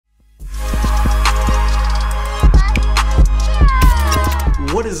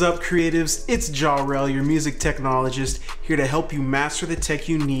is up, creatives? It's Jahrell, your music technologist, here to help you master the tech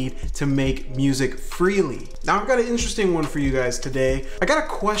you need to make music freely. Now, I've got an interesting one for you guys today. I got a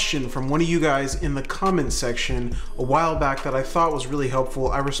question from one of you guys in the comment section a while back that I thought was really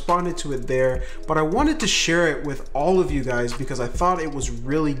helpful. I responded to it there, but I wanted to share it with all of you guys because I thought it was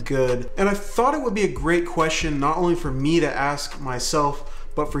really good. And I thought it would be a great question, not only for me to ask myself,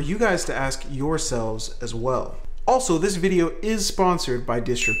 but for you guys to ask yourselves as well. Also, this video is sponsored by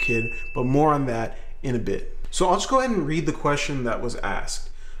DistroKid, but more on that in a bit. So I'll just go ahead and read the question that was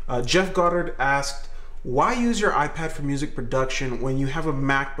asked. Jeff Goddard asked, why use your iPad for music production when you have a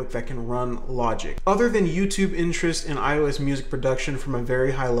MacBook that can run Logic? Other than YouTube interest in iOS music production from a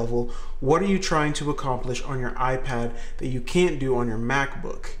very high level, what are you trying to accomplish on your iPad that you can't do on your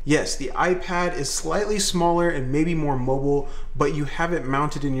MacBook? Yes, the iPad is slightly smaller and maybe more mobile, but you have it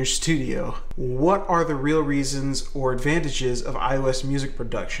mounted in your studio. What are the real reasons or advantages of iOS music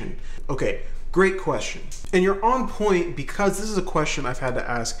production? Okay, great question. And you're on point because this is a question I've had to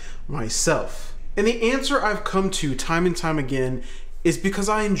ask myself. And the answer I've come to time and time again is because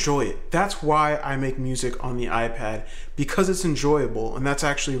I enjoy it. That's why I make music on the iPad, because it's enjoyable, and that's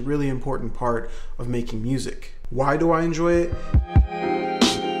actually a really important part of making music. Why do I enjoy it?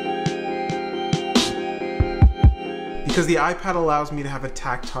 Because the iPad allows me to have a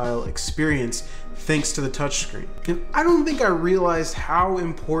tactile experience thanks to the touchscreen. And I don't think I realized how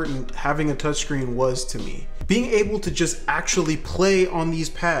important having a touchscreen was to me. Being able to just actually play on these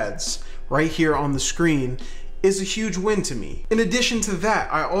pads right here on the screen is a huge win to me. In addition to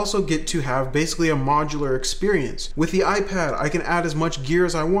that, I also get to have basically a modular experience. With the iPad, I can add as much gear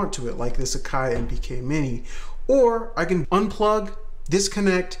as I want to it, like this Akai MPK Mini, or I can unplug,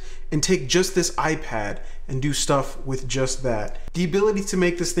 disconnect, and take just this iPad and do stuff with just that. The ability to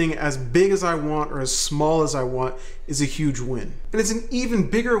make this thing as big as I want or as small as I want is a huge win. And it's an even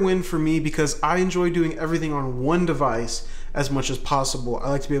bigger win for me because I enjoy doing everything on one device as much as possible. I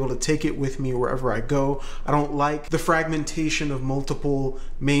like to be able to take it with me wherever I go. I don't like the fragmentation of multiple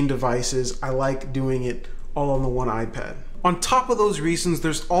main devices. I like doing it all on the one iPad. On top of those reasons,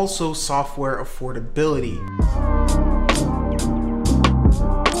 there's also software affordability.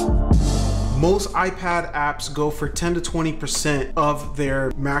 Most iPad apps go for 10 to 20% of their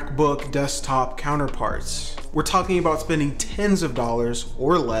MacBook desktop counterparts. We're talking about spending tens of dollars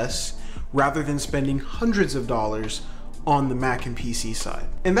or less rather than spending hundreds of dollars on the Mac and PC side.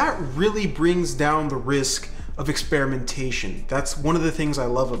 And that really brings down the risk of experimentation. That's one of the things I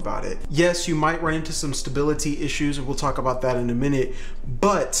love about it. Yes, you might run into some stability issues, and we'll talk about that in a minute,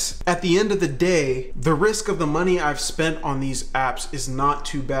 but at the end of the day, the risk of the money I've spent on these apps is not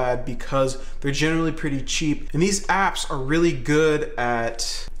too bad because they're generally pretty cheap, and these apps are really good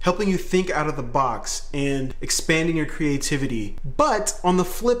at helping you think out of the box and expanding your creativity. But on the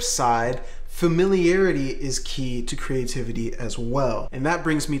flip side, familiarity is key to creativity as well. And that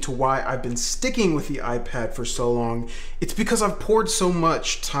brings me to why I've been sticking with the iPad for so long. It's because I've poured so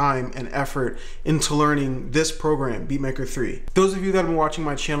much time and effort into learning this program, Beatmaker 3. Those of you that have been watching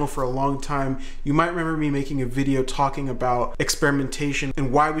my channel for a long time, you might remember me making a video talking about experimentation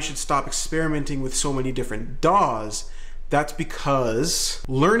and why we should stop experimenting with so many different DAWs. That's because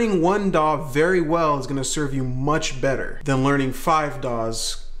learning one DAW very well is gonna serve you much better than learning 5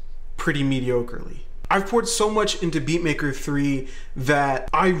 DAWs pretty mediocrely. I've poured so much into Beatmaker 3 that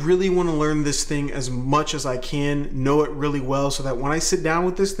I really want to learn this thing as much as I can, know it really well, so that when I sit down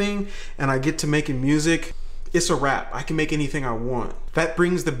with this thing and I get to making music, it's a wrap. I can make anything I want. That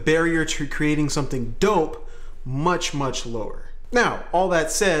brings the barrier to creating something dope much, much lower. Now, all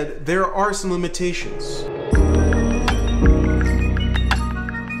that said, there are some limitations.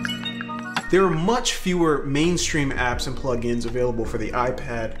 There are much fewer mainstream apps and plugins available for the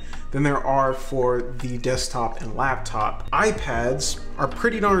iPad than there are for the desktop and laptop. iPads are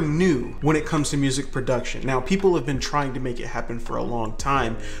pretty darn new when it comes to music production. Now, people have been trying to make it happen for a long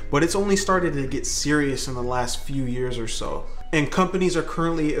time, but it's only started to get serious in the last few years or so. And companies are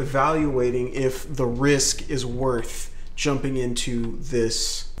currently evaluating if the risk is worth jumping into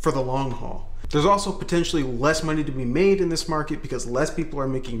this for the long haul. There's also potentially less money to be made in this market because less people are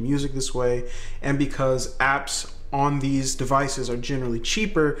making music this way, and because apps on these devices are generally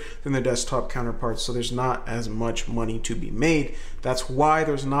cheaper than their desktop counterparts, so there's not as much money to be made. That's why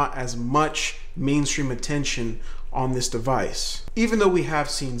there's not as much mainstream attention on this device, even though we have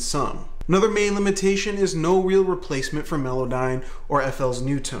seen some. Another main limitation is no real replacement for Melodyne or FL's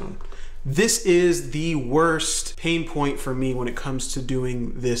Newtone. This is the worst pain point for me when it comes to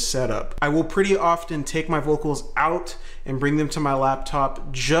doing this setup. I will pretty often take my vocals out and bring them to my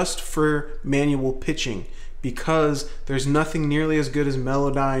laptop just for manual pitching, because there's nothing nearly as good as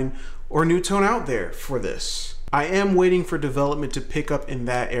Melodyne or Newtone out there for this. I am waiting for development to pick up in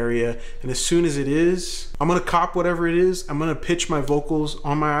that area, and as soon as it is, I'm gonna cop whatever it is. I'm gonna pitch my vocals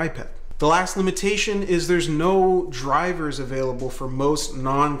on my iPad. The last limitation is there's no drivers available for most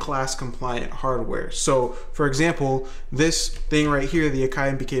non-class compliant hardware. So for example, this thing right here, the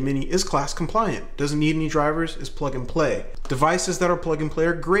Akai MPK Mini, is class compliant. Doesn't need any drivers, is plug and play. Devices that are plug and play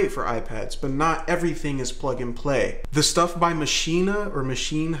are great for iPads, but not everything is plug and play. The stuff by Machina, or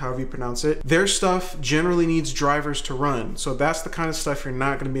Machine, however you pronounce it, their stuff generally needs drivers to run. So that's the kind of stuff you're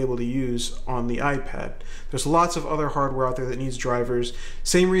not gonna be able to use on the iPad. There's lots of other hardware out there that needs drivers.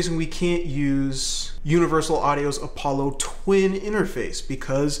 Same reason we can't use Universal Audio's Apollo Twin interface,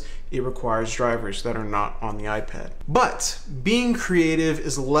 because it requires drivers that are not on the iPad. But being creative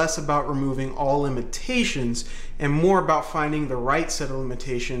is less about removing all limitations and more about finding the right set of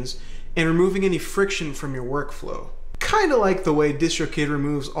limitations and removing any friction from your workflow. Kind of like the way DistroKid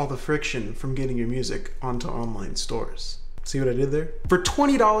removes all the friction from getting your music onto online stores. See what I did there? For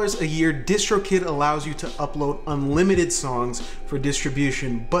 $20 a year, DistroKid allows you to upload unlimited songs for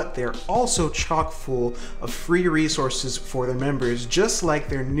distribution, but they're also chock full of free resources for their members, just like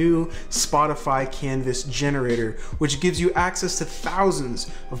their new Spotify Canvas generator, which gives you access to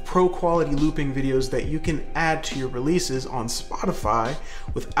thousands of pro quality looping videos that you can add to your releases on Spotify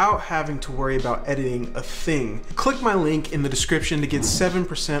without having to worry about editing a thing. Click my link in the description to get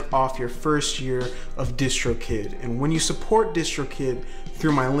 7% off your first year of DistroKid. And when you support DistroKid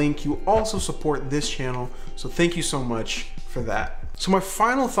through my link, you also support this channel, so thank you so much for that. So my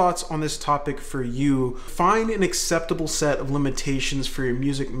final thoughts on this topic for you: find an acceptable set of limitations for your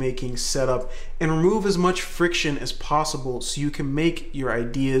music making setup and remove as much friction as possible so you can make your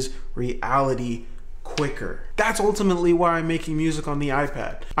ideas reality quicker. That's ultimately why I'm making music on the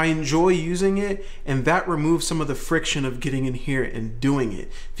iPad. I enjoy using it, and that removes some of the friction of getting in here and doing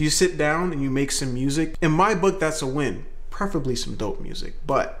it. If you sit down and you make some music, in my book, that's a win. Preferably some dope music.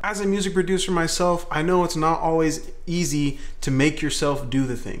 But as a music producer myself, I know it's not always easy to make yourself do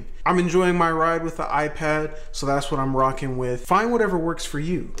the thing. I'm enjoying my ride with the iPad, so that's what I'm rocking with. Find whatever works for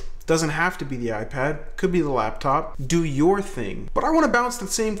you. Doesn't have to be the iPad, could be the laptop. Do your thing. But I want to bounce the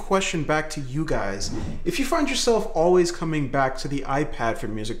same question back to you guys. If you find yourself always coming back to the iPad for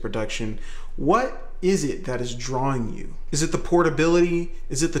music production, what is it that is drawing you? Is it the portability?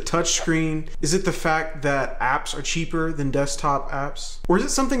 Is it the touchscreen? Is it the fact that apps are cheaper than desktop apps? Or is it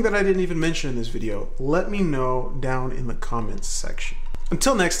something that I didn't even mention in this video? Let me know down in the comments section.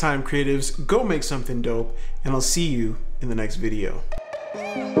 Until next time, creatives, go make something dope, and I'll see you in the next video.